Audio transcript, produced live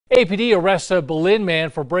APD arrests a Belen man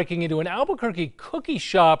for breaking into an Albuquerque cookie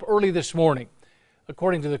shop early this morning.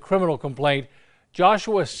 According to the criminal complaint,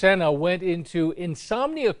 Joshua Senna went into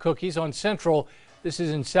Insomnia Cookies on Central, this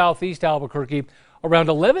is in southeast Albuquerque, around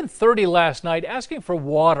 11:30 last night asking for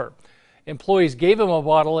water. Employees gave him a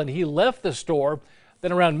bottle and he left the store.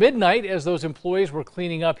 Then around midnight, as those employees were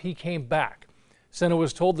cleaning up, he came back. Senna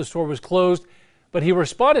was told the store was closed, but he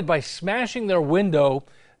responded by smashing their window.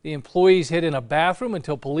 The employees hid in a bathroom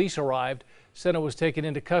until police arrived. Senna was taken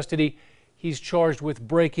into custody. He's charged with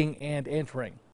breaking and entering.